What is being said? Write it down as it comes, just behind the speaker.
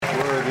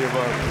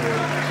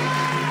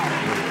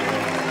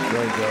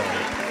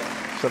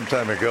Some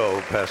time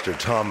ago, Pastor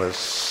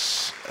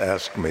Thomas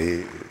asked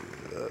me,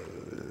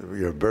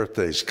 your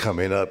birthday's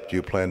coming up. Do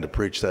you plan to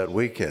preach that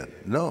weekend?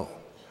 No,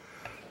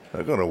 I'm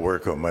not going to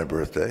work on my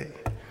birthday.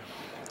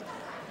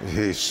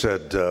 He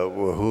said,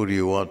 well, who do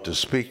you want to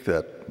speak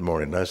that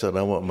morning? I said,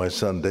 I want my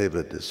son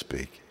David to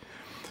speak.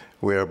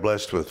 We are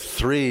blessed with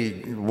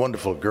 3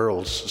 wonderful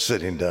girls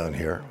sitting down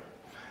here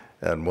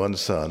and one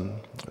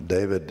son,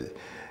 David.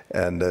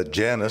 And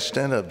Janice,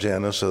 stand up,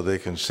 Janice, so they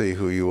can see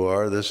who you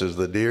are. This is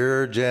the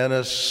dear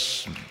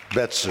Janice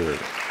Betzer.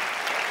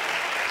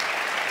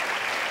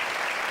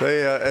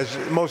 They, as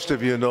most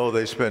of you know,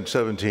 they spent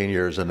 17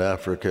 years in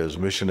Africa as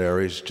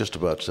missionaries, just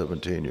about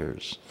 17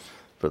 years.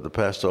 For the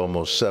past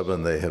almost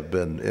 7, they have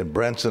been in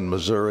Branson,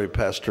 Missouri,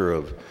 pastor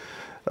of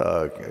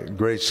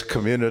Grace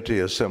Community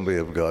Assembly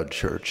of God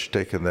Church,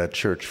 taking that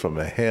church from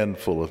a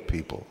handful of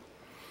people,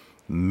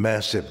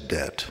 massive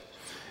debt,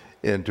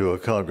 into a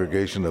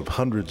congregation of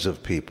hundreds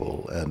of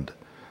people and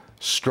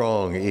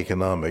strong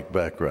economic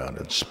background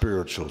and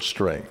spiritual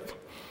strength.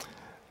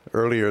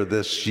 Earlier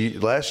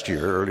last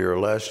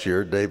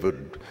year,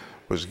 David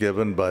was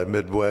given by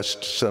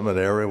Midwest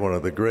Seminary, one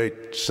of the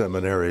great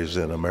seminaries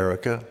in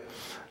America,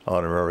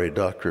 honorary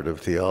doctorate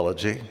of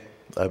theology.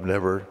 I've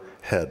never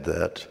had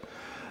that.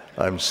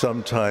 I'm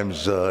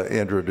sometimes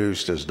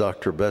introduced as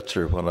Dr.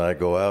 Betzer when I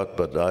go out,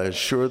 but I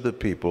assure the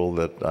people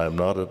that I'm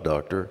not a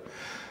doctor,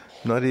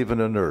 not even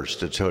a nurse,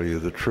 to tell you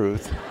the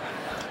truth.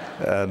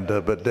 And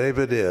but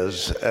David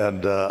is,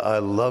 and I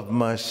love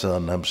my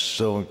son. I'm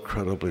so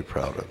incredibly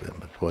proud of him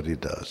and what he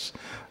does.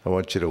 I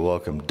want you to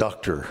welcome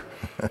Dr.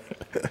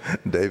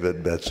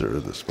 David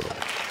Betzer this morning.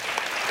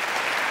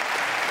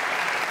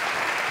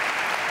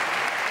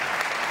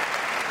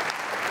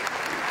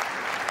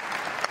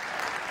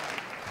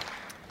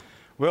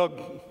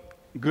 Well,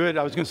 good.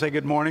 I was going to say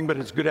good morning, but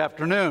it's good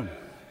afternoon.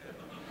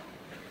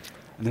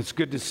 And it's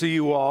good to see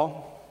you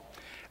all.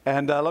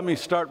 And let me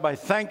start by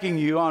thanking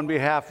you on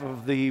behalf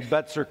of the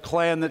Betzer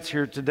clan that's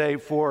here today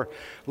for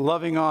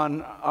loving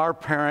on our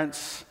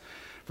parents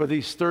for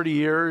these 30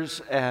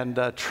 years and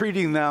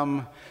treating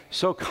them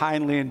so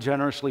kindly and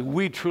generously.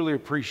 We truly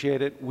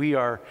appreciate it. We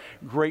are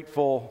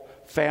grateful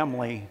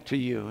family to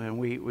you, and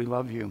we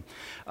love you.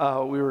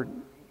 We were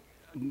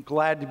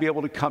glad to be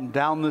able to come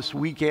down this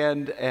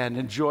weekend and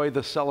enjoy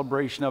the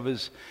celebration of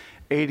his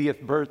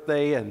 80th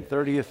birthday and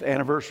 30th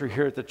anniversary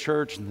here at the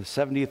church and the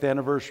 70th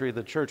anniversary of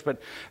the church.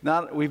 But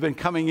now we've been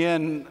coming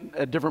in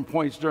at different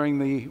points during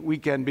the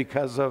weekend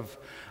because of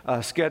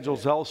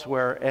schedules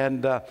elsewhere.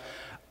 And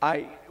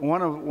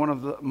one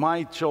of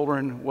my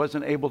children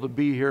wasn't able to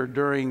be here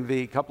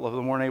a couple of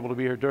them weren't able to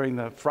be here during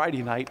the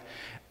Friday night.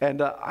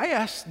 And I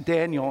asked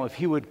Daniel if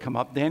he would come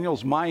up.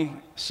 Daniel's my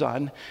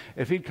son.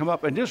 If he'd come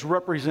up and just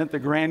represent the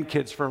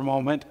grandkids for a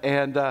moment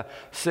and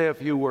say a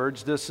few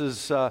words. This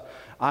is,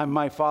 I'm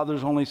my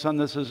father's only son.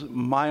 This is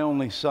my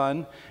only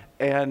son.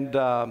 And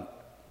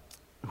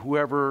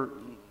whoever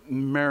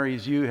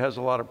marries you has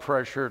a lot of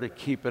pressure to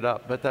keep it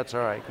up, but that's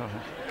all right. Go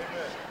ahead.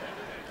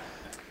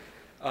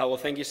 Well,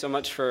 thank you so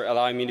much for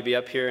allowing me to be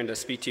up here and to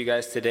speak to you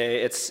guys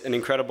today. It's an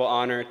incredible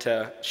honor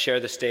to share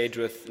the stage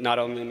with not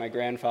only my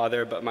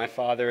grandfather, but my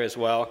father as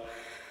well.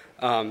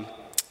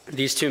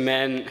 These 2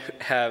 men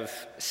have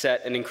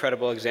set an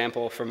incredible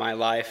example for my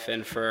life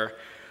and for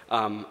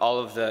all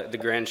of the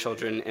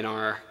grandchildren in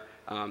our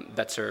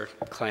Betzer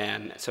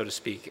clan, so to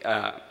speak.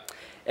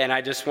 And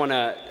I just want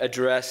to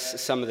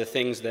address some of the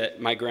things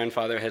that my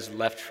grandfather has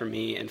left for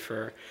me and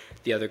for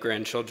the other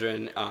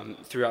grandchildren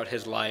throughout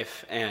his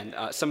life. And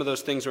some of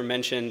those things were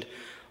mentioned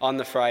on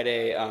the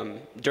Friday,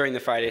 during the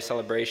Friday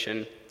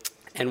celebration.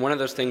 And one of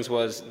those things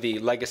was the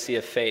legacy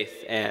of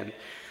faith. And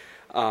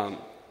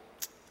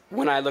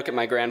when I look at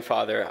my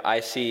grandfather,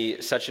 I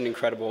see such an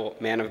incredible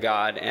man of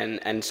God.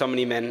 And so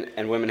many men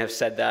and women have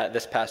said that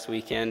this past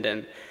weekend.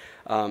 And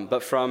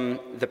but from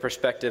the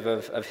perspective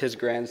of his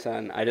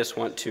grandson, I just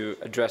want to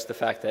address the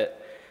fact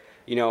that,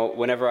 you know,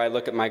 whenever I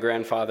look at my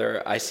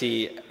grandfather, I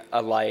see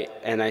a light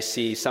and I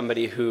see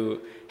somebody who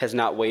has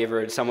not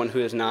wavered, someone who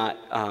has not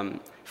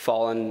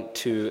fallen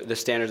to the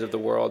standards of the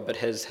world, but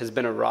has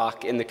been a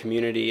rock in the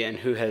community and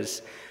who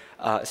has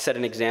set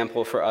an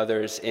example for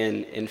others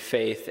in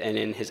faith and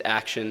in his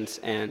actions.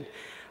 And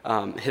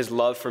his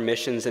love for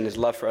missions and his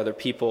love for other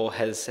people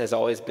has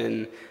always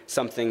been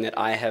something that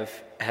I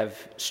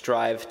have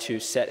strived to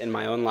set in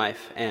my own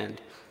life.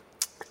 And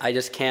I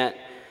just can't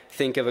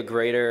think of a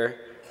greater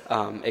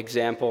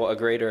example, a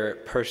greater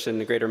person,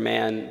 a greater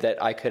man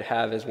that I could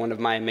have as one of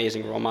my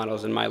amazing role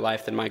models in my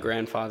life than my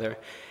grandfather.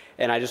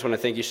 And I just want to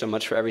thank you so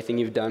much for everything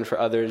you've done for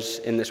others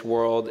in this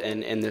world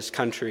and in this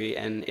country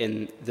and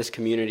in this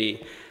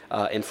community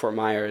in Fort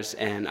Myers.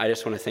 And I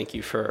just want to thank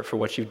you for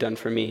what you've done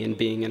for me and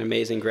being an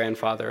amazing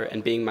grandfather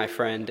and being my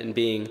friend and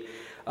being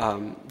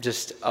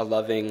just a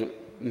loving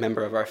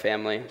member of our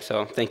family.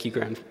 So thank you,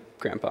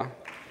 Grandpa.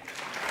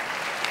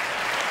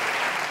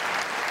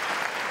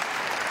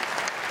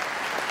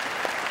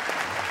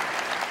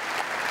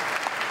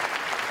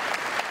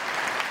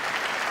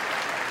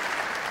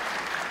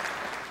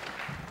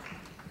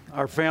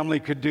 Our family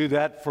could do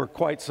that for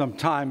quite some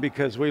time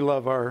because we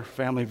love our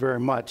family very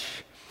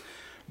much.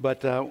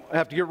 But I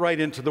have to get right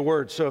into the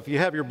Word. So if you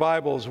have your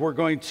Bibles, we're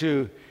going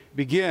to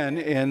begin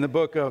in the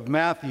book of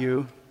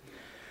Matthew,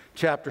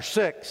 chapter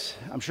 6.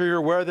 I'm sure you're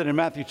aware that in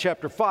Matthew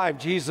chapter 5,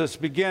 Jesus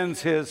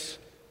begins his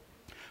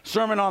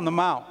Sermon on the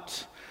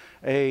Mount,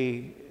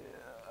 a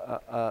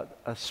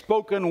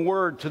spoken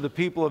word to the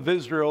people of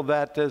Israel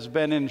that has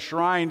been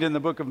enshrined in the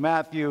book of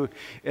Matthew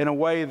in a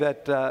way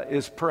that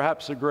is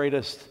perhaps the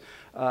greatest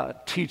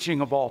teaching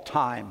of all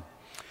time.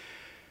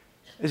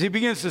 As he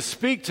begins to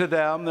speak to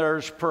them,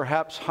 there's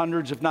perhaps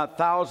hundreds, if not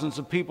thousands,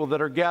 of people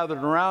that are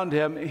gathered around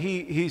him.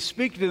 He's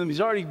speaking to them.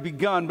 He's already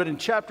begun, but in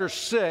chapter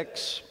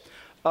 6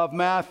 of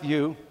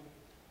Matthew,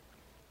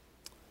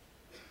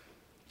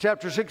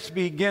 chapter 6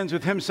 begins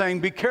with him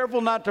saying, "Be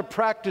careful not to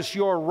practice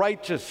your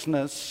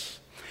righteousness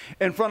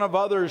in front of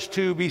others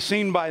to be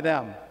seen by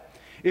them.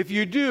 If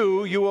you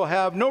do, you will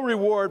have no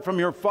reward from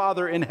your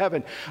Father in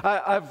heaven."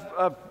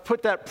 I've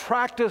put that,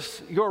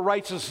 practice your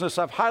righteousness.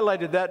 I've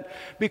highlighted that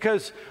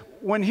because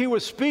when he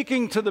was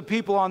speaking to the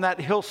people on that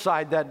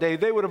hillside that day,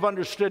 they would have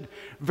understood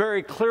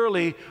very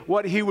clearly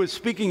what he was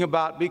speaking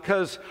about,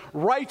 because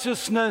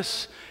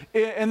righteousness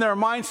in their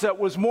mindset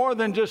was more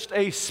than just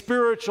a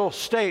spiritual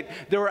state.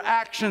 There were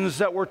actions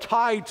that were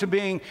tied to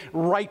being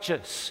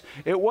righteous.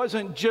 It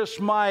wasn't just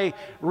my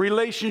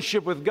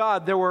relationship with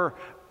God. There were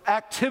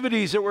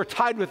activities that were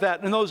tied with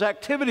that, and those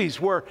activities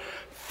were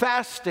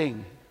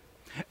fasting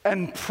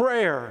and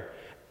prayer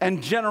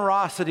and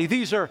generosity.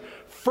 These are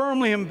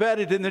firmly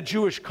embedded in the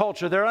Jewish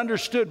culture. They're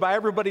understood by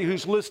everybody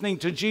who's listening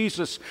to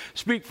Jesus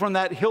speak from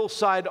that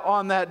hillside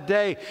on that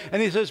day.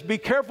 And he says, be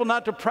careful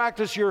not to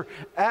practice your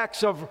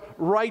acts of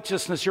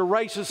righteousness, your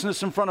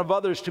righteousness in front of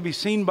others to be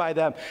seen by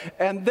them.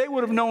 And they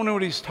would have known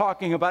what he's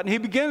talking about. And he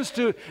begins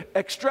to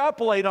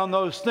extrapolate on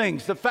those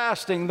things, the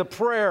fasting, the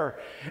prayer,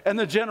 and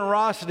the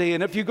generosity.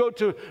 And if you go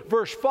to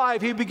verse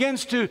 5, he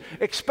begins to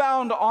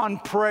expound on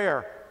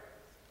prayer.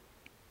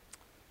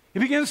 He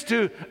begins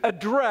to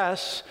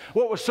address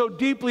what was so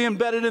deeply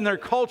embedded in their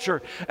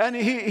culture. And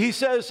he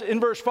says in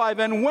verse 5,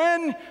 "And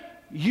when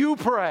you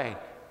pray,"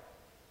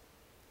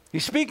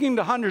 he's speaking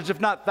to hundreds, if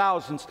not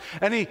thousands,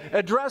 and he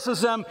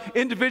addresses them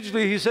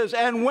individually. He says,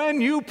 "And when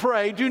you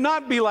pray, do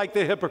not be like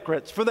the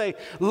hypocrites, for they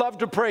love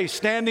to pray,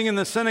 standing in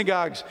the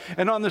synagogues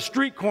and on the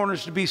street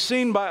corners to be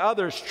seen by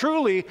others.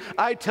 Truly,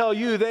 I tell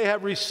you, they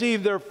have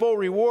received their full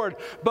reward.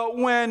 But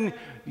when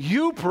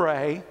you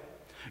pray,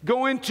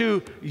 go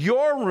into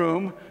your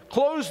room,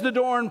 close the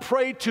door, and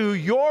pray to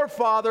your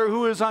Father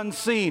who is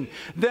unseen.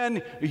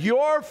 Then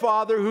your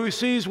Father who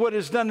sees what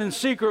is done in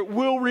secret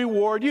will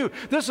reward you."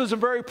 This is a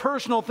very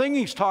personal thing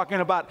he's talking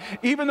about.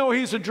 Even though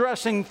he's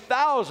addressing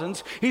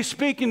thousands, he's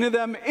speaking to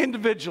them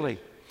individually.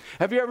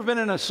 Have you ever been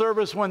in a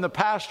service when the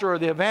pastor or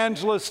the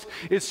evangelist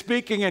is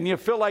speaking and you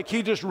feel like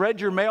he just read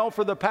your mail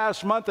for the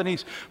past month and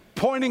he's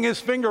pointing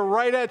his finger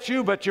right at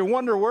you, but you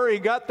wonder where he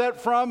got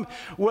that from?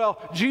 Well,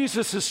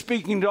 Jesus is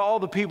speaking to all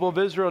the people of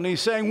Israel, and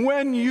he's saying,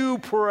 when you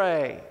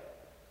pray.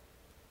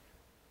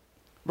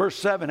 Verse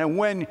 7, "And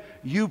when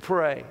you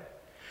pray,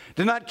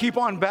 do not keep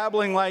on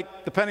babbling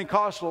like the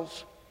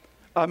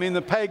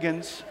the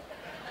pagans.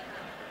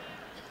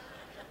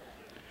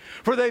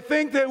 For they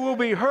think they will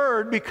be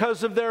heard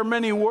because of their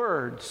many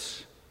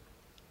words.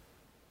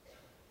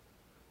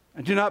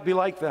 And do not be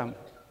like them.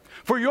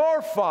 For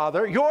your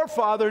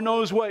Father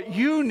knows what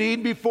you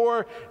need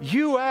before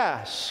you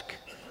ask.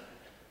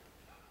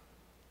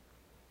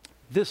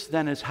 This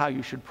then is how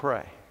you should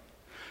pray."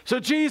 So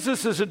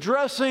Jesus is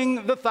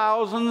addressing the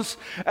thousands,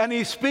 and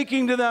he's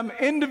speaking to them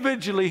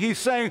individually. He's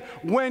saying,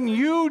 when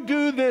you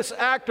do this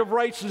act of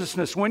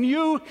righteousness, when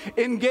you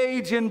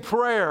engage in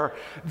prayer,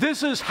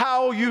 this is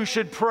how you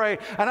should pray.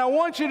 And I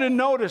want you to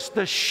notice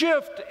the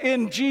shift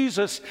in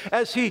Jesus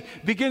as he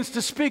begins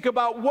to speak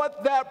about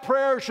what that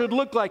prayer should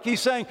look like. He's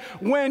saying,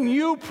 when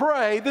you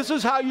pray, this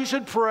is how you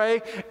should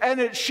pray,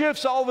 and it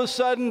shifts all of a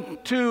sudden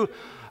to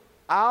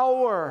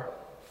our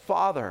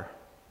Father.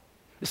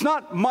 It's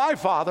not my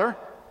Father.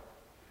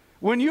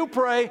 When you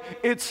pray,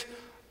 it's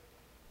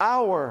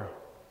our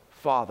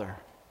Father.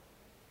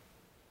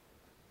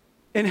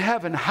 In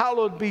heaven,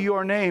 hallowed be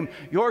your name.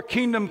 Your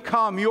kingdom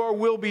come, your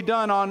will be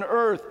done on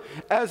earth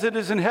as it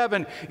is in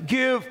heaven.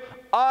 Give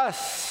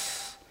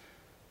us,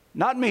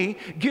 not me,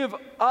 give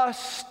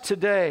us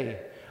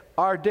today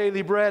our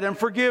daily bread, and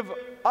forgive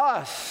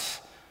us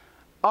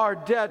our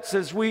debts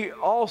as we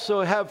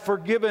also have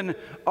forgiven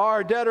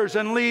our debtors,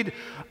 and lead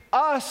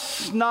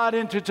us not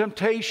into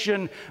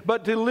temptation,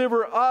 but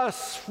deliver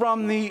us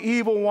from the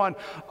evil one.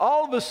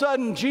 All of a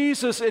sudden,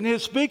 Jesus, in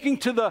his speaking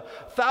to the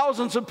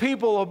thousands of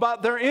people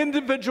about their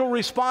individual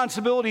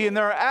responsibility and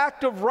their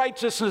act of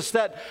righteousness,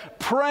 that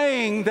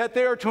praying that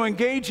they are to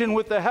engage in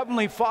with the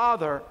Heavenly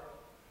Father,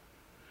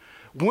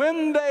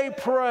 when they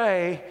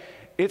pray,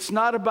 it's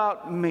not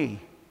about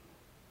me.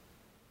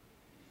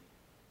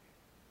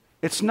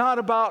 It's not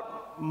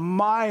about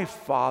my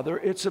Father,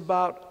 it's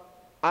about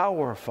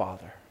our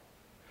Father.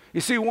 You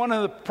see, one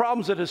of the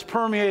problems that has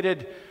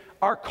permeated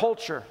our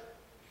culture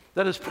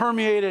that has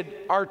permeated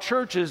our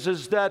churches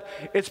is that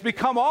it's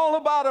become all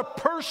about a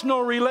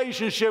personal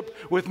relationship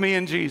with me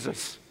and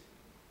Jesus.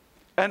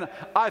 And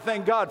I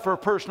thank God for a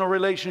personal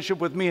relationship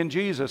with me and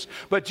Jesus.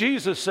 But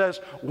Jesus says,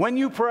 when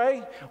you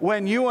pray,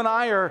 when you and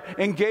I are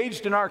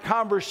engaged in our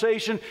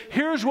conversation,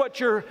 here's what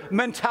your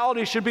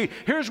mentality should be.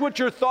 Here's what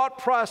your thought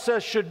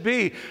process should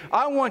be.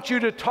 I want you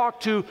to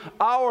talk to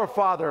our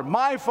Father,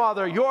 my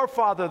Father, your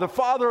Father, the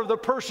Father of the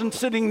person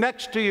sitting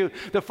next to you,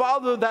 the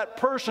Father of that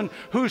person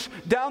who's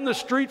down the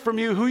street from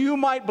you, who you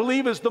might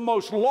believe is the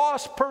most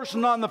lost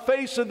person on the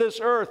face of this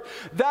earth.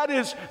 That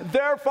is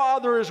their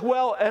Father as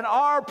well. And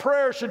our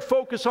prayer should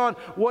focus on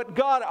what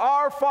God,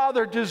 our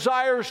Father,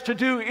 desires to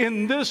do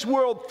in this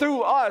world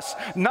through us,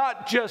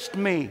 not just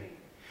me.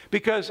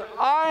 Because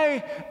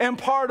I am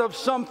part of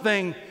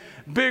something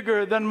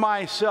bigger than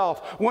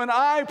myself. When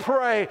I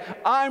pray,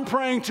 I'm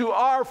praying to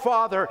our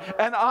Father,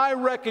 and I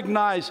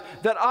recognize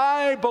that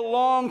I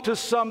belong to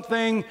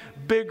something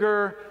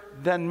bigger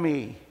than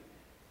me.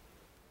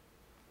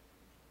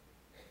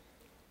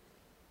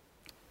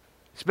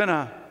 It's been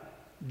a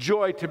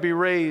joy to be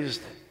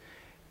raised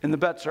in the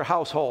Betzer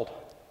household.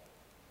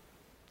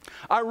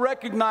 I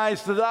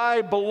recognize that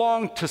I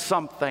belong to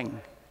something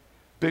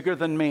bigger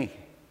than me.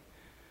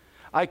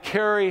 I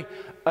carry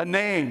a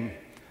name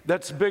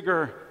that's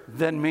bigger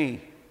than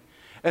me.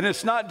 And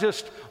it's not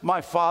just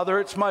my father,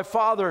 it's my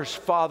father's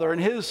father and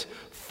his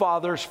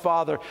father's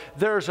father.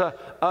 There's a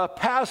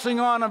passing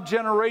on of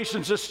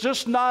generations. It's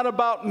just not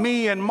about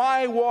me and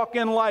my walk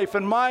in life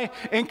and my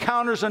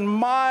encounters and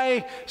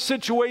my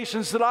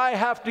situations that I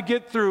have to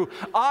get through.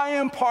 I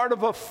am part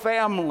of a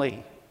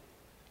family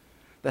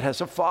that has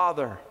a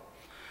father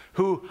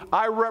who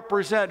I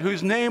represent,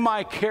 whose name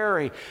I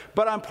carry,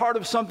 but I'm part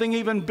of something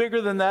even bigger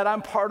than that.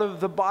 I'm part of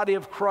the body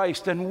of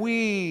Christ, and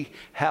we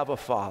have a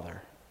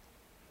Father.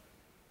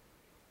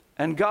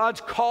 And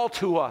God's call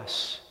to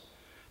us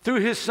through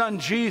his Son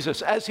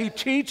Jesus, as he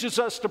teaches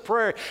us to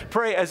pray,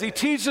 as he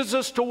teaches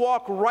us to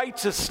walk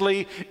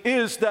righteously,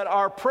 is that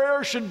our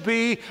prayer should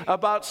be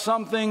about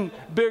something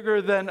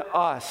bigger than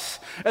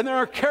us. And there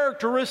are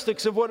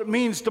characteristics of what it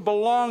means to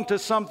belong to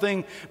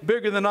something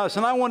bigger than us.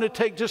 And I want to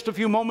take just a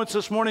few moments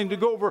this morning to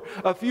go over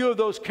a few of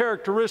those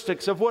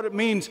characteristics of what it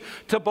means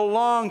to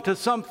belong to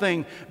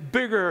something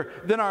bigger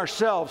than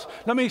ourselves.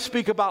 Let me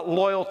speak about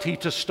loyalty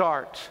to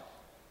start.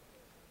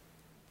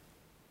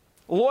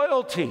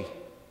 Loyalty.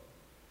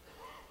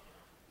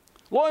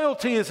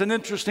 Loyalty is an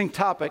interesting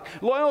topic.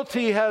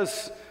 Loyalty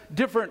has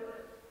different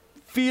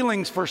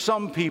feelings for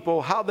some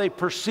people, how they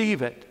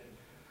perceive it.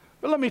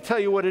 But let me tell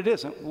you what it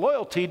isn't.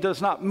 Loyalty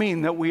does not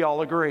mean that we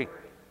all agree.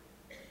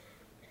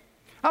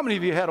 How many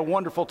of you had a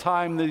wonderful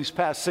time these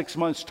past 6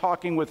 months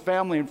talking with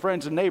family and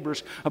friends and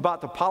neighbors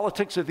about the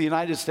politics of the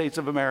United States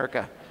of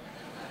America?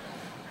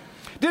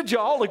 Did you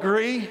all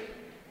agree?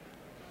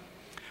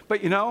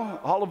 But you know,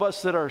 all of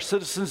us that are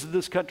citizens of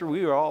this country,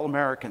 we are all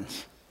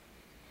Americans.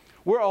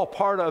 We're all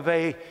part of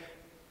a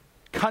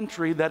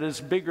country that is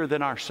bigger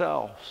than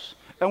ourselves.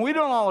 And we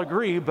don't all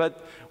agree,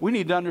 but we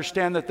need to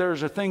understand that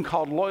there's a thing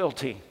called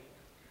loyalty.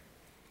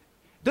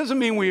 Doesn't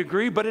mean we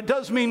agree, but it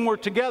does mean we're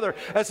together.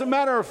 As a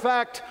matter of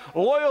fact,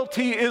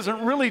 loyalty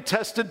isn't really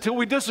tested till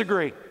we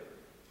disagree.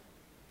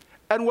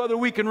 And whether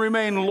we can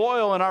remain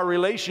loyal in our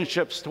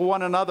relationships to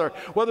one another,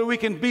 whether we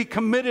can be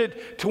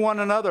committed to one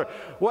another.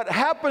 What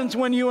happens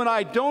when you and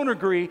I don't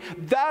agree,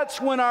 that's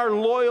when our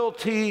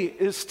loyalty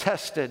is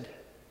tested.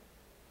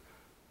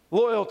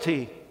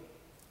 Loyalty.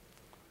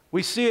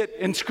 We see it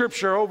in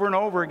Scripture over and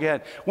over again.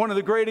 One of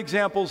the great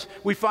examples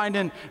we find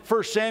in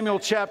 1 Samuel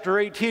chapter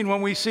 18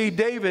 when we see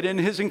David in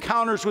his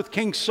encounters with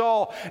King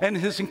Saul and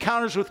his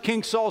encounters with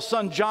King Saul's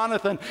son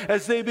Jonathan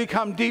as they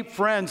become deep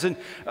friends. And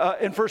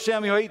in 1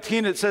 Samuel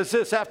 18 it says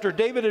this, after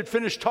David had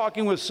finished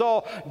talking with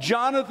Saul,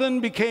 Jonathan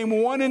became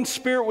one in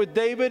spirit with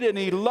David and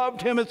he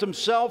loved him as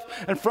himself.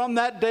 And from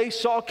that day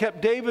Saul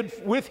kept David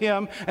with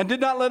him and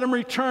did not let him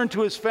return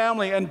to his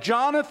family. And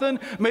Jonathan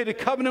made a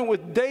covenant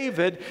with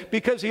David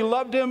because he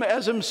loved him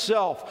as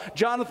himself.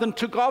 Jonathan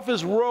took off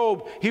his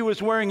robe he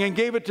was wearing and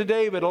gave it to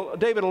David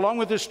along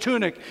with his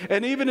tunic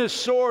and even his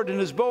sword and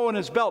his bow and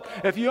his belt.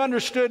 If you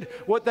understood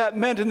what that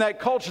meant in that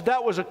culture,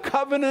 that was a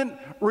covenant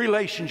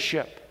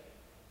relationship.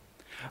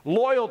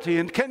 Loyalty.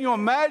 And can you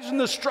imagine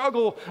the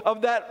struggle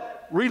of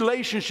that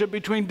relationship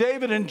between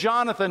David and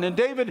Jonathan, and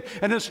David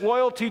and his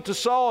loyalty to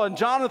Saul, and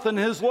Jonathan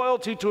his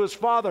loyalty to his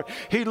father?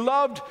 He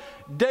loved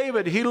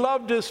David, he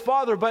loved his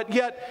father, but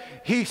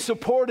yet he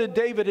supported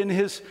David in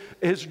his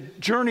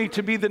journey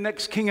to be the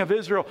next king of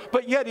Israel.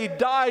 But yet he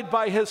died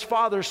by his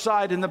father's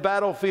side in the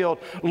battlefield.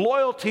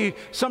 Loyalty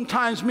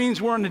sometimes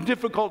means we're on a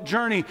difficult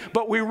journey,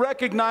 but we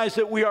recognize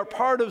that we are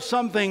part of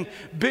something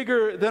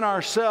bigger than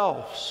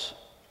ourselves.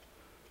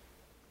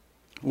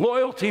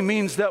 Loyalty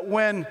means that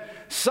when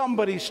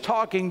somebody's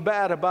talking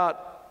bad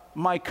about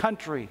my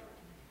country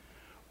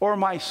or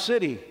my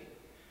city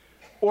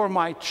or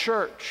my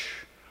church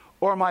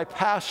or my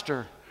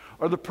pastor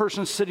or the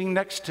person sitting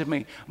next to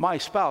me, my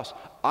spouse,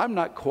 I'm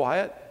not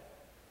quiet.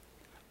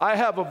 I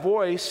have a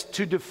voice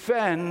to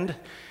defend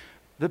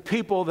the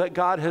people that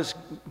God has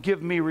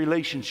given me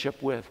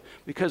relationship with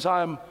because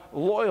I'm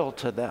loyal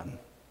to them.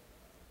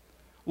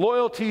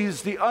 Loyalty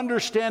is the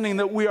understanding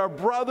that we are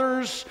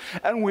brothers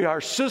and we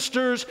are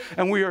sisters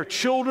and we are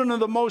children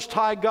of the Most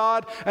High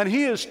God, and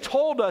He has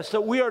told us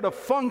that we are to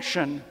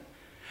function,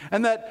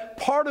 and that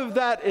part of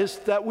that is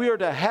that we are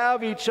to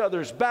have each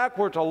other's back.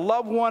 We're to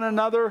love one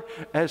another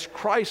as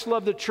Christ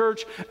loved the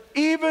church,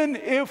 even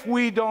if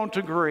we don't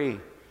agree.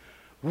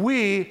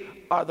 We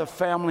are the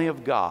family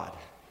of God.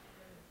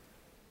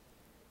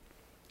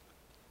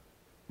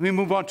 Let me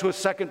move on to a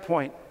second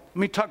point. Let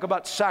me talk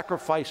about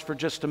sacrifice for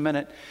just a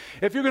minute.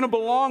 If you're going to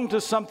belong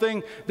to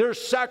something, there's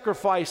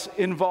sacrifice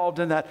involved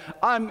in that.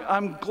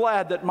 I'm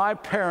glad that my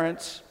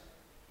parents,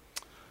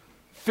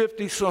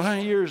 50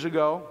 years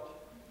ago,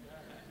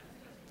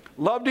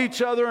 loved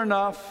each other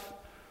enough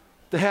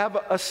to have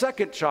a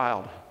second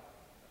child.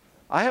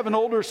 I have an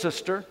older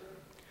sister,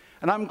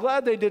 and I'm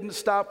glad they didn't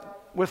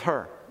stop with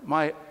her,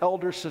 my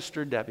elder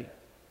sister, Debbie.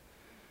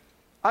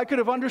 I could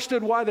have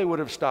understood why they would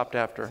have stopped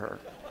after her.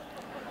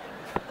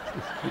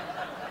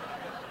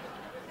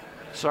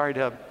 Sorry,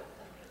 Deb.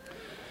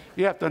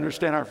 You have to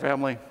understand our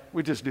family.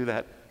 We just do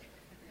that.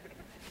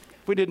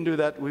 If we didn't do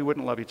that, we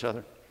wouldn't love each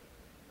other.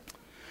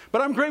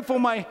 But I'm grateful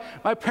my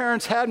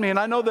parents had me, and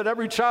I know that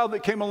every child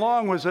that came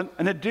along was an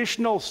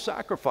additional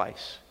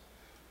sacrifice.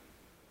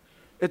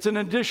 It's an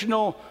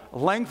additional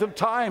length of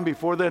time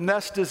before the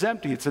nest is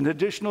empty. It's an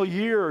additional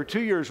year or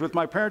 2 years with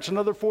my parents,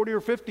 another 40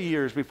 or 50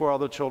 years before all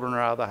the children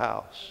are out of the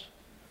house.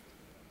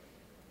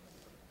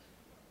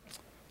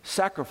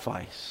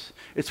 Sacrifice.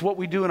 It's what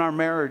we do in our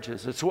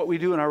marriages. It's what we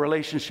do in our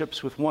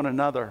relationships with one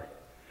another.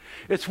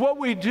 It's what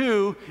we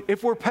do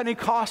if we're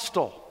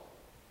Pentecostal.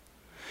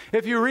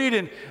 If you read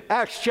in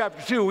Acts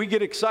chapter 2, we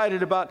get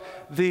excited about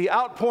the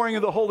outpouring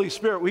of the Holy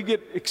Spirit. We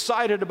get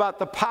excited about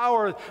the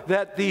power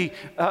that the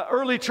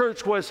early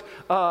church was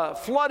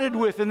flooded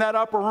with in that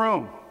upper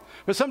room.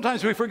 But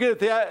sometimes we forget at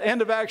the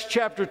end of Acts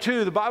chapter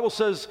 2, the Bible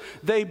says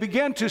they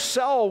began to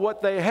sell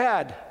what they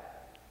had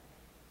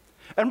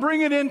and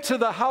bring it into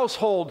the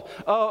household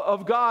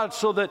of God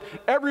so that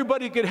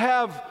everybody could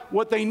have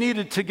what they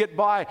needed to get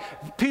by.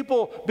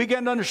 People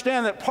began to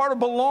understand that part of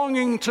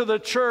belonging to the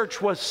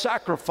church was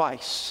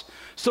sacrifice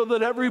so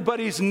that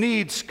everybody's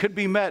needs could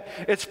be met.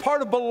 It's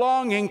part of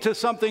belonging to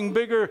something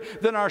bigger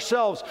than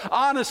ourselves.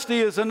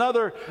 Honesty is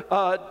another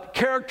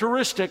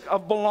characteristic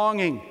of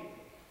belonging.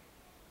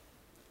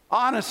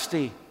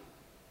 Honesty.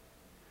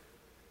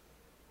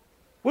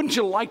 Wouldn't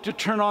you like to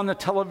turn on the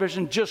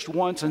television just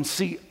once and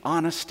see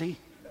honesty?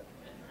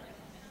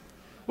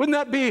 Wouldn't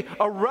that be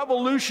a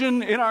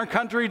revolution in our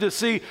country to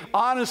see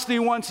honesty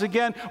once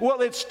again?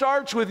 Well, it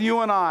starts with you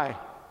and I.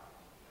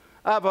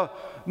 I have a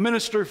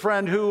minister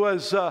friend who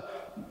was,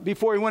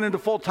 before he went into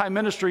full-time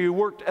ministry, he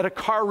worked at a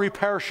car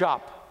repair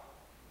shop.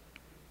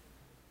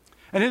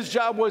 And his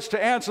job was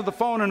to answer the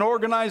phone and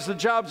organize the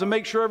jobs and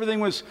make sure everything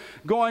was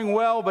going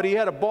well. But he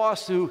had a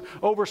boss who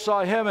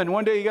oversaw him. And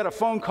one day he got a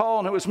phone call,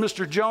 and it was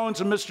Mr. Jones.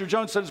 And Mr.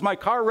 Jones said, "Is my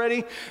car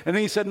ready?" And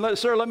then he said,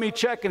 "Sir, let me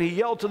check." And he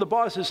yelled to the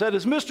boss and said,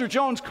 "Is Mr.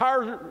 Jones'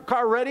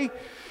 car ready?"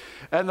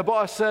 And the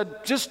boss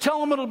said, "Just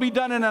tell him it'll be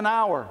done in an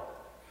hour."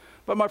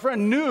 But my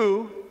friend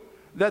knew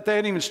that they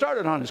hadn't even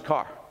started on his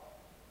car.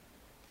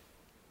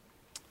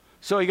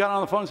 So he got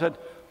on the phone and said,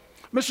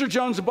 "Mr.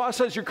 Jones, the boss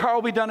says your car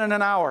will be done in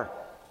an hour."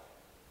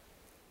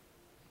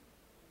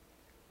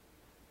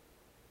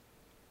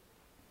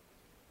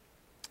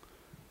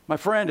 My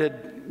friend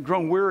had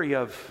grown weary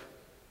of,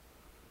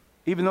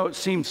 even though it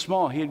seemed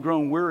small, he had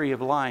grown weary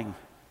of lying.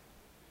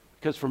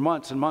 Because for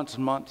months and months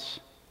and months,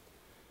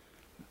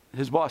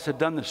 his boss had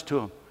done this to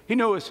him. He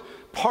knew it was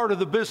part of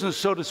the business,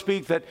 so to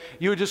speak, that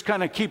you would just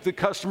kind of keep the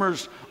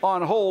customers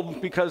on hold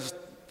because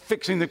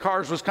fixing the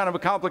cars was kind of a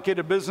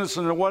complicated business,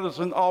 and it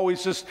wasn't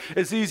always just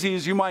as easy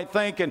as you might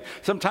think, and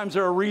sometimes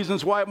there are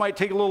reasons why it might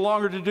take a little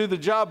longer to do the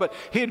job. But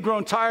he had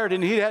grown tired,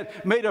 and he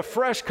had made a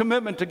fresh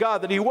commitment to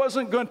God that he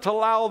wasn't going to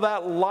allow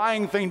that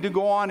lying thing to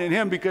go on in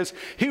him, because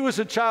he was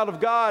a child of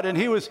God, and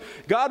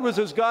God was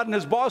his God, and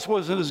his boss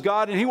wasn't his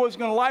God, and he wasn't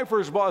going to lie for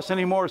his boss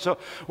anymore. So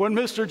when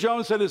Mr.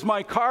 Jones said, "Is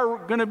my car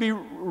going to be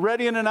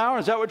ready in an hour?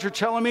 Is that what you're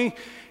telling me?"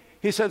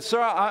 He said, "Sir,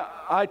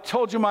 I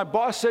told you my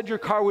boss said your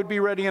car would be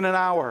ready in an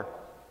hour."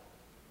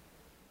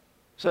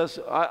 Says,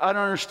 I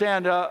don't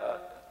understand.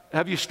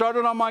 Have you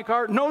started on my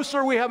car?" "No,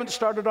 sir, we haven't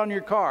started on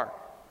your car."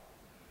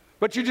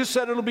 "But you just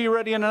said it'll be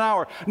ready in an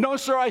hour." "No,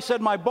 sir, I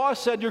said my boss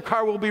said your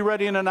car will be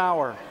ready in an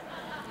hour."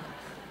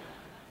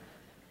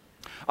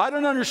 "I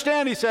don't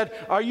understand." He said,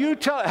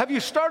 "Have you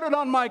started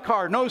on my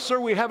car?" "No, sir,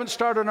 we haven't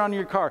started on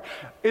your car."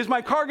 "Is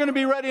my car going to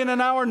be ready in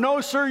an hour?"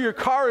 "No, sir, your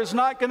car is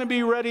not going to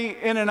be ready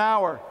in an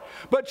hour."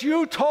 "But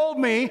you told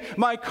me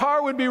my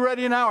car would be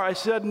ready in an hour." I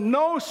said,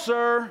 "No,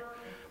 sir.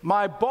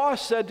 My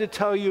boss said to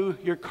tell you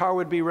your car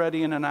would be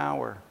ready in an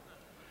hour."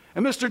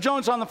 And Mr.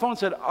 Jones on the phone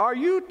said, "Are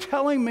you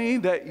telling me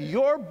that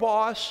your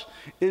boss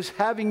is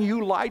having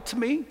you lie to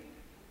me?"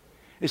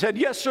 He said,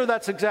 "Yes, sir,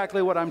 that's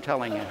exactly what I'm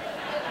telling you."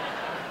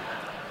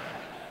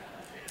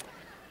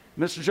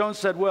 Mr. Jones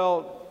said,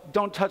 "Well,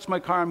 don't touch my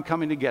car, I'm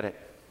coming to get it."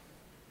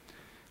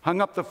 Hung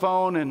up the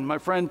phone, and my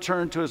friend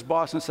turned to his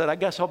boss and said, "I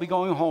guess I'll be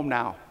going home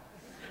now."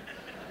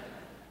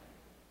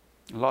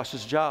 He lost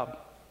his job.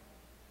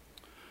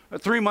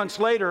 3 months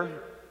later,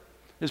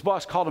 his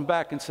boss called him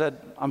back and said,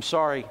 "I'm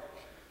sorry.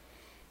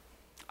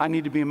 I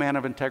need to be a man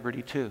of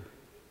integrity too.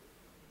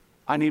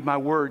 I need my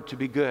word to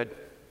be good.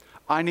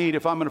 I need,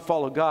 if I'm going to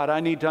follow God,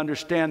 I need to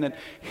understand that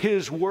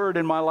His word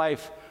in my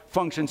life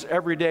functions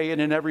every day and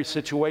in every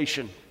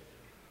situation."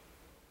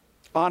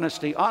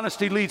 Honesty.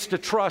 Honesty leads to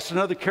trust,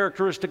 another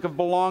characteristic of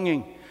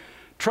belonging.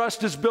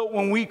 Trust is built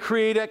when we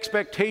create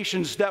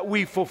expectations that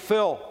we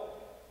fulfill.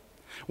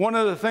 One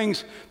of the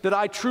things that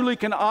I truly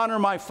can honor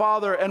my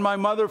father and my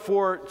mother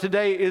for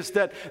today is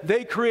that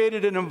they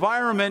created an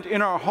environment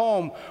in our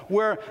home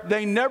where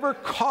they never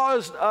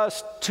caused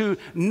us to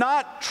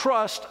not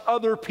trust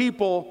other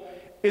people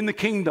in the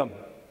kingdom.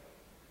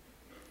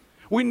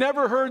 We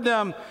never heard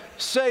them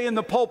say in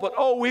the pulpit,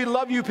 "Oh, we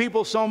love you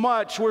people so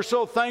much. We're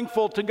so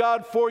thankful to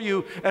God for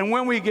you." And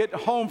when we get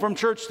home from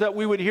church, that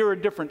we would hear a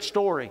different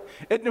story.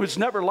 It was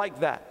never like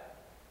that.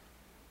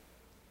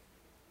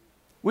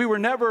 We were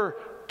never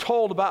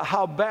told about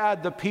how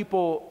bad the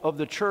people of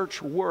the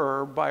church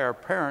were by our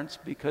parents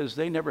because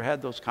they never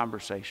had those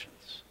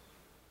conversations.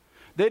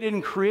 They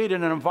didn't create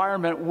an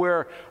environment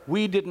where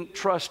we didn't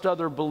trust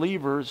other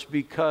believers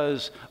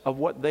because of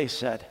what they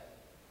said.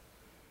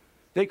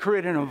 They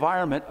create an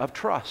environment of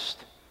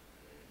trust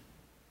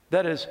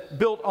that is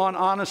built on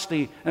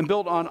honesty and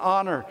built on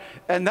honor.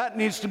 And that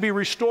needs to be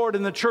restored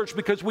in the church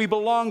because we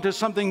belong to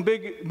something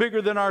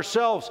bigger than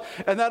ourselves.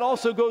 And that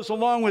also goes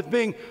along with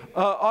being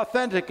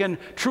authentic, and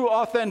true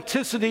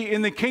authenticity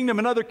in the kingdom.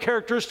 Another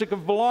characteristic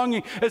of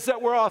belonging is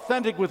that we're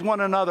authentic with one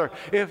another.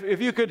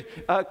 If you could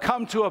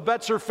come to a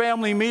Betzer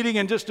family meeting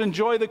and just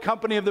enjoy the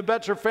company of the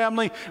Betzer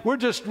family, we're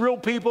just real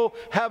people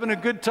having a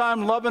good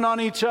time, loving on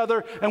each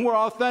other, and we're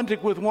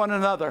authentic with one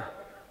another.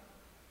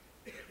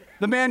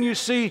 The man you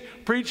see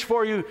preach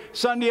for you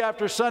Sunday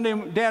after Sunday,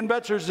 Dan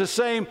Betzer, is the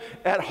same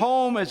at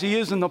home as he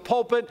is in the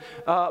pulpit.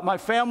 My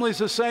family's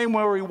the same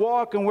where we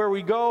walk and where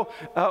we go.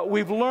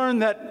 We've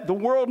learned that the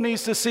world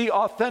needs to see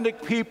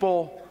authentic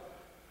people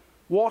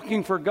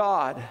walking for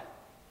God,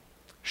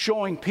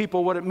 showing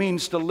people what it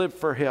means to live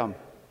for Him.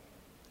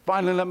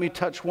 Finally, let me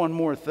touch one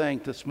more thing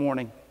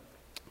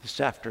this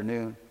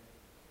afternoon.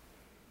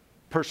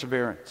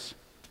 Perseverance.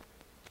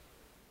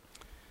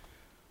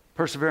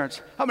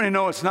 Perseverance. How many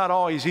know it's not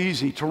always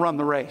easy to run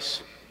the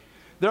race?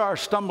 There are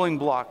stumbling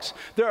blocks.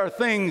 There are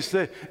things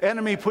the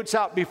enemy puts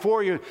out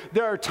before you.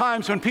 There are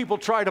times when people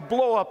try to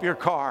blow up your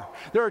car.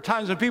 There are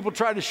times when people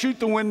try to shoot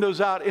the windows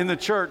out in the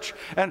church.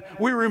 And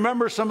we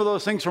remember some of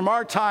those things from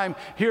our time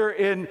here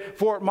in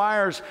Fort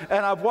Myers.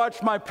 And I've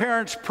watched my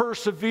parents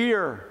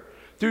persevere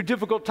through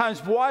difficult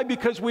times. Why?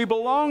 Because we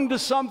belong to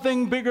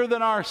something bigger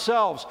than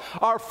ourselves.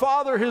 Our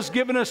Father has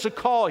given us a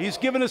call. He's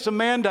given us a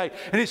mandate.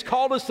 And He's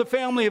called us the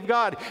family of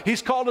God.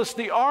 He's called us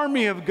the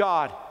army of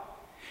God.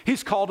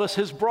 He's called us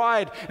His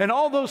bride. And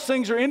all those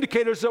things are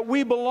indicators that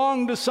we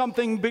belong to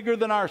something bigger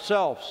than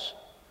ourselves.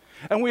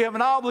 And we have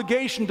an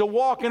obligation to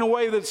walk in a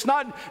way that's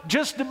not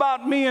just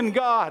about me and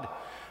God,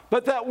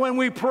 but that when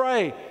we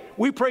pray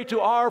to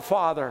our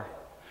Father,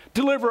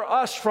 deliver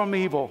us from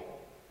evil.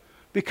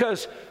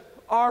 Because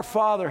our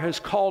Father has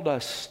called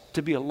us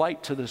to be a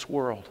light to this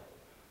world.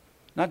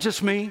 Not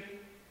just me,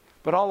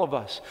 but all of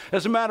us.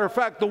 As a matter of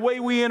fact, the way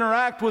we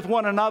interact with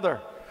one another,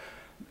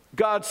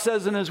 God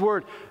says in His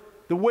Word,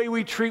 the way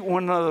we treat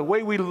one another, the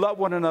way we love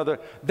one another,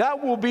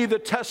 that will be the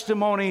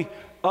testimony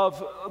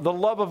of the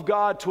love of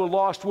God to a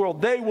lost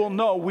world. They will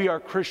know we are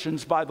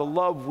Christians by the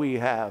love we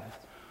have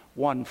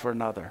one for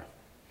another.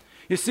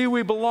 You see,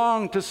 we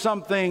belong to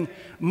something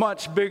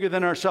much bigger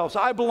than ourselves.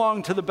 I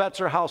belong to the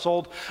Betzer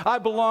household. I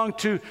belong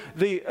to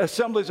the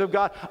Assemblies of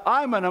God.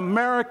 I'm an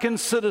American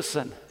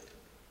citizen.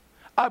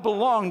 I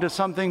belong to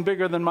something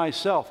bigger than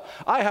myself.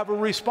 I have a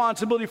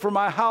responsibility for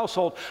my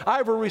household. I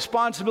have a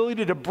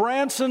responsibility to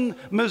Branson,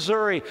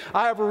 Missouri.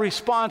 I have a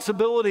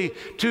responsibility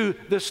to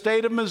the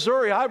state of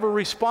Missouri. I have a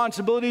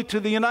responsibility to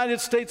the United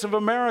States of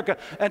America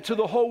and to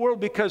the whole world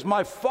because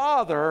my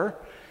Father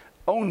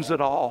owns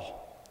it all.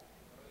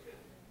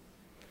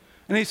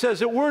 And He says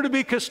that we're to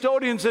be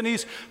custodians, and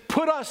He's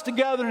put us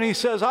together, and He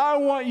says, I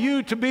want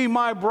you to be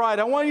my bride.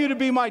 I want you to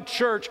be my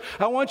church.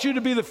 I want you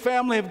to be the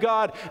family of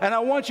God, and I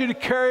want you to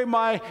carry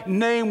my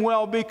name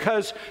well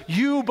because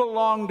you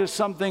belong to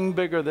something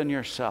bigger than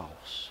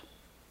yourselves.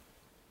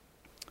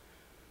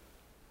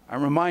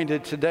 I'm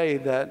reminded today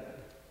that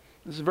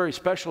this is a very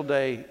special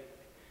day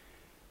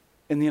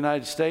in the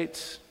United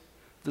States.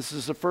 This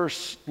is the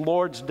first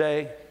Lord's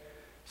Day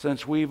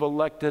since we've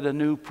elected a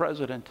new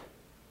president.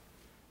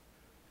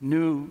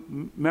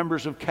 New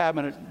members of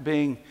cabinet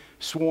being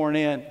sworn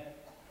in.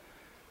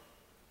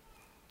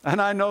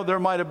 And I know there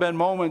might have been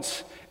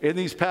moments in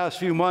these past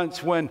few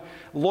months when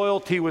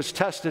loyalty was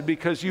tested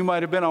because you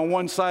might have been on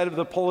one side of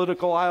the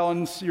political aisle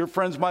and your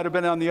friends might have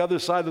been on the other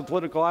side of the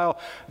political aisle.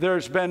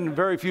 There's been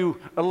very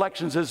few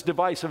elections as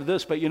divisive as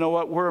this, but you know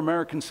what? We're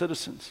American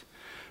citizens.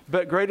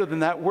 But greater than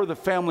that, we're the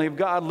family of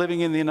God living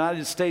in the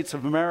United States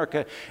of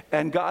America,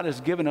 and God has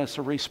given us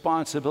a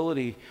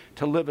responsibility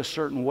to live a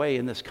certain way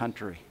in this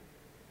country,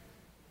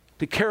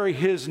 to carry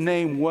His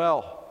name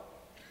well.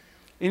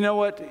 You know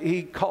what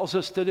He calls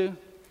us to do?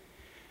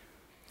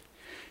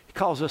 He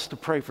calls us to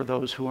pray for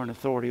those who are in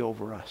authority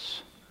over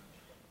us.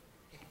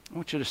 I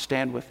want you to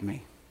stand with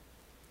me.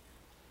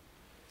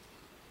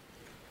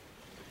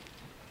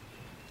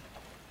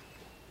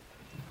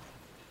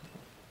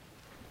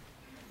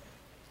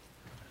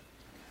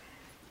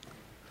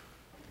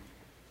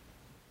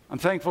 I'm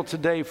thankful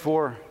today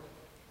for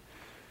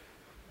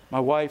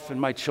my wife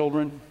and my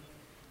children.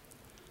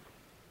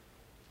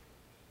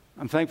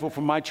 I'm thankful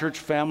for my church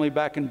family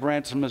back in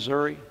Branson,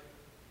 Missouri.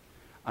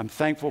 I'm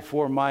thankful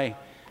for my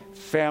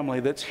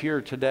family that's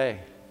here today.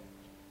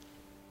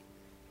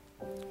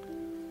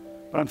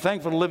 But I'm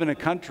thankful to live in a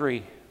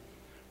country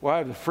where I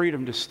have the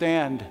freedom to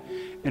stand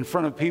in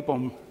front of people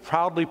and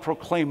proudly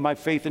proclaim my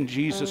faith in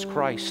Jesus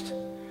Christ,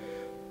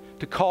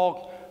 to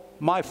call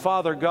my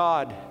Father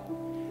God,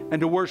 and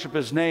to worship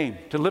His name,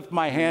 to lift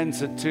my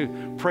hands and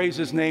to praise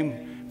His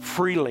name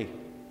freely.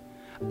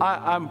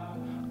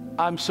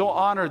 I'm so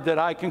honored that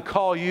I can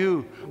call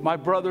you my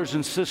brothers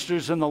and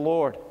sisters in the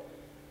Lord.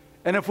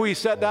 And if we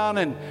sat down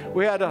and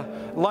we had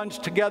a lunch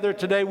together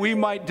today, we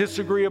might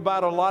disagree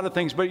about a lot of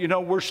things, but you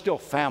know, we're still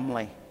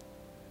family.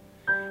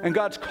 And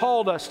God's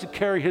called us to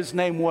carry His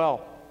name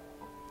well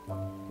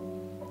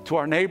to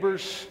our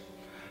neighbors,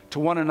 to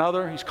one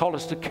another. He's called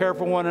us to care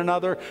for one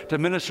another, to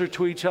minister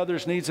to each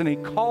other's needs, and He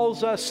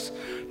calls us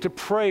to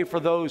pray for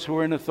those who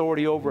are in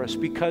authority over us,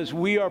 because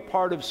we are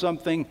part of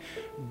something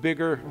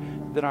bigger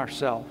than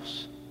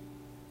ourselves.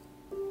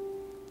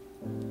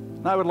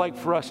 And I would like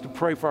for us to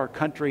pray for our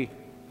country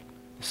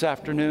this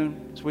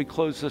afternoon as we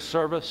close this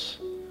service.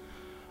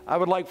 I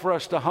would like for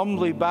us to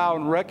humbly bow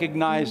and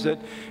recognize that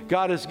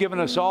God has given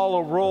us all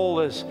a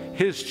role as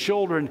His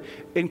children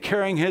in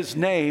carrying His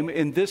name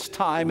in this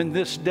time, in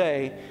this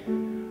day,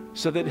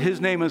 so that His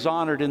name is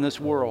honored in this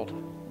world.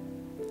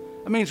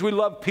 That means we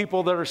love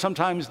people that are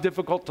sometimes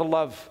difficult to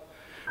love.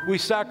 We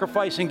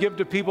sacrifice and give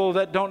to people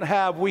that don't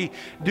have. We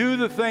do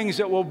the things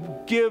that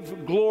will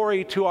give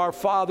glory to our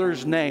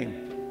Father's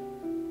name.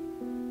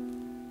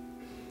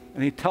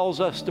 And He tells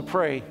us to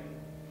pray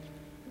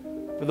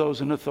for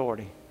those in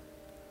authority.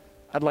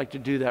 I'd like to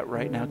do that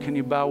right now. Can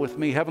you bow with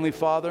me? Heavenly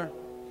Father,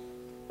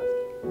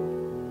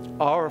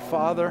 our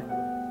Father,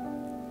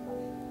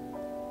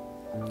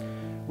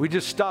 we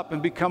just stop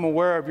and become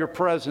aware of Your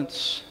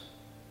presence.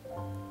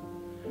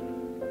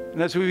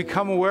 And as we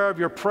become aware of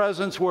Your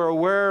presence, we're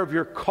aware of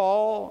Your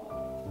call,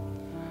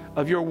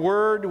 of Your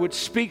word, which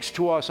speaks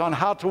to us on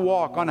how to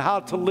walk, on how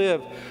to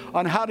live,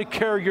 on how to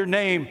carry Your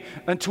name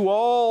unto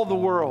all the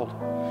world,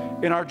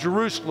 in our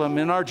Jerusalem,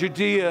 in our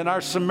Judea, in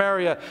our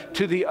Samaria,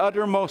 to the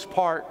uttermost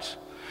parts.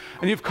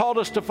 And You've called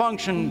us to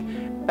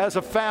function as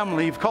a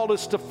family. You've called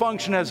us to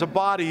function as a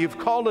body. You've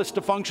called us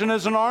to function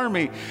as an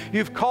army.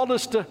 You've called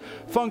us to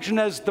function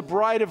as the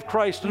bride of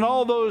Christ. And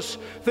all those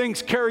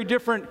things carry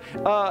different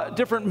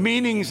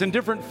meanings and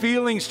different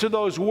feelings to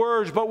those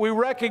words. But we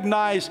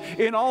recognize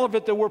in all of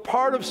it that we're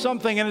part of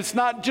something. And it's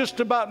not just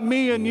about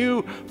me and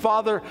you,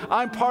 Father.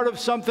 I'm part of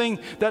something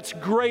that's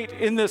great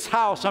in this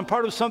house. I'm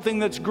part of something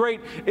that's great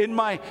in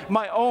my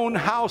own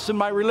house and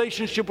my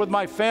relationship with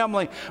my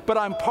family. But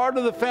I'm part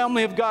of the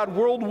family of God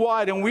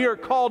worldwide, and we are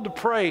called to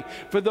pray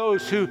for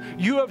those who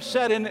You have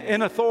set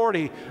in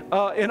authority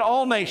in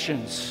all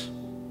nations.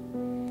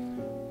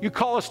 You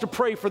call us to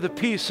pray for the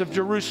peace of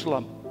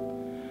Jerusalem,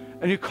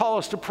 and You call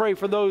us to pray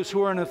for those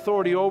who are in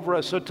authority over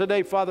us. So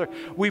today, Father,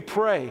 we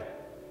pray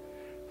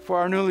for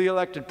our newly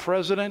elected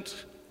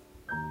President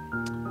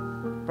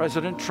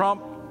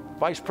Trump,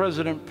 Vice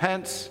President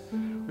Pence.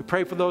 We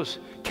pray for those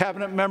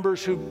cabinet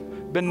members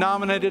who've been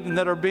nominated and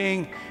that are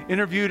being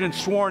interviewed and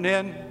sworn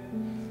in.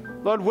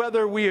 Lord,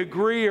 whether we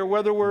agree or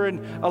whether we're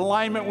in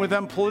alignment with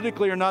them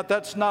politically or not,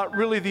 that's not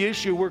really the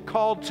issue. We're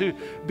called to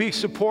be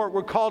support.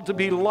 We're called to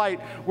be light.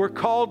 We're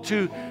called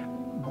to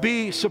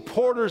be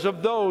supporters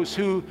of those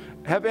who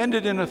have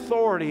ended in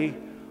authority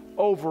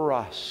over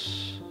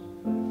us.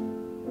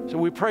 So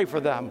we pray for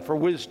them, for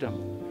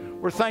wisdom.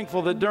 We're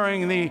thankful that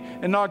during the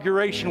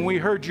inauguration we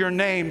heard Your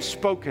name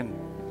spoken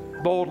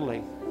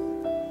boldly.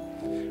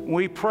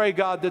 We pray,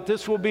 God, that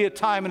this will be a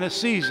time and a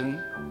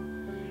season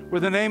where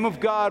the name of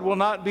God will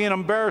not be an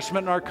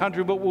embarrassment in our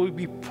country, but will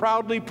be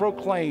proudly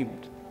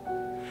proclaimed,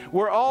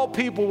 where all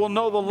people will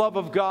know the love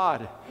of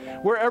God,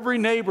 where every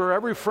neighbor,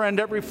 every friend,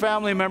 every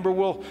family member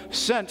will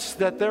sense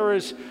that there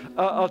is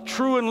a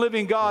true and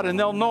living God, and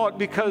they'll know it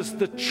because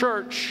the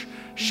church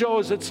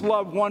shows its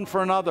love one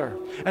for another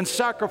and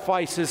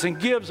sacrifices and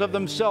gives of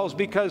themselves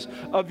because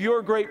of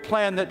Your great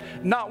plan that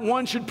not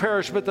one should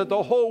perish, but that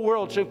the whole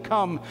world should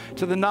come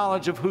to the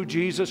knowledge of who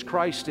Jesus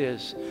Christ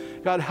is.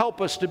 God,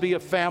 help us to be a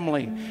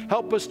family.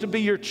 Help us to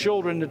be Your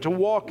children and to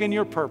walk in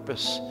Your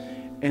purpose.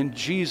 In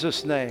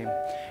Jesus' name.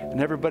 And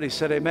everybody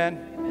said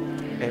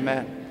amen.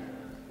 Amen.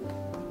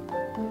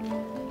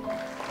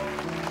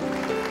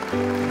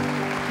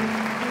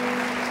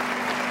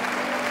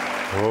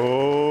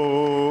 Oh.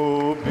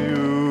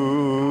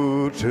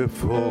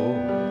 beautiful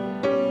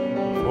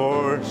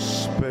for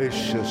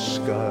spacious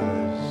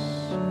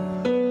skies,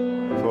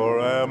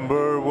 for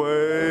amber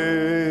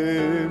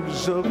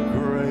waves of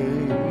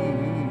grain,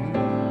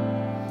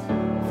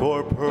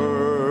 for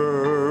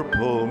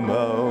purple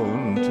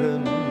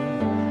mountain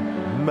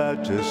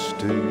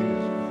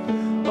majesties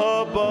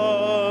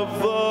above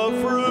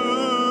the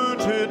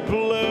fruited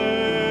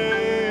plain.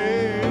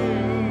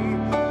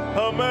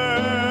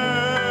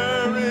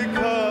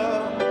 America,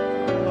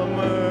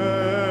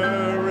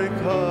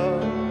 America,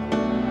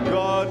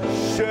 God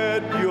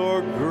shed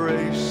your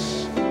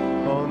grace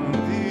on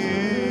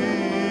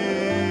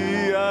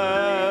thee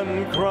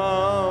and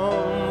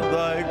crown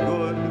thy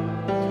good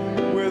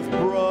with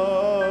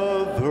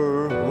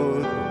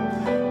brotherhood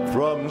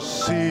from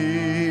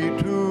sea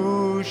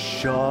to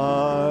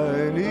shining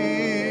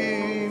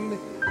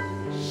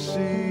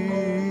sea.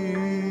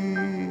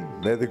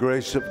 May the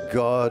grace of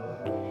God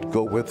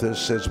go with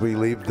us as we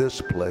leave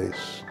this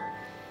place.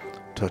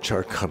 Touch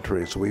our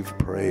country as we've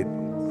prayed.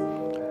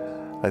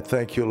 I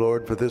thank you,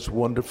 Lord, for this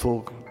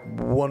wonderful,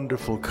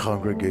 wonderful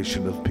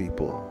congregation of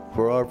people.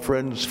 For our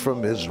friends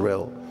from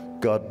Israel,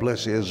 God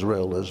bless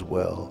Israel as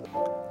well.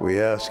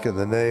 We ask in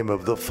the name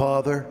of the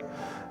Father,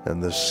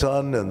 and the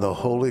Son, and the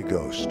Holy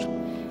Ghost.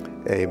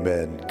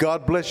 Amen.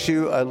 God bless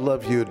you. I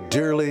love you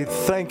dearly.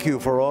 Thank you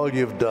for all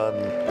you've done.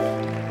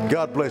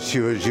 God bless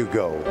you as you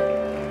go.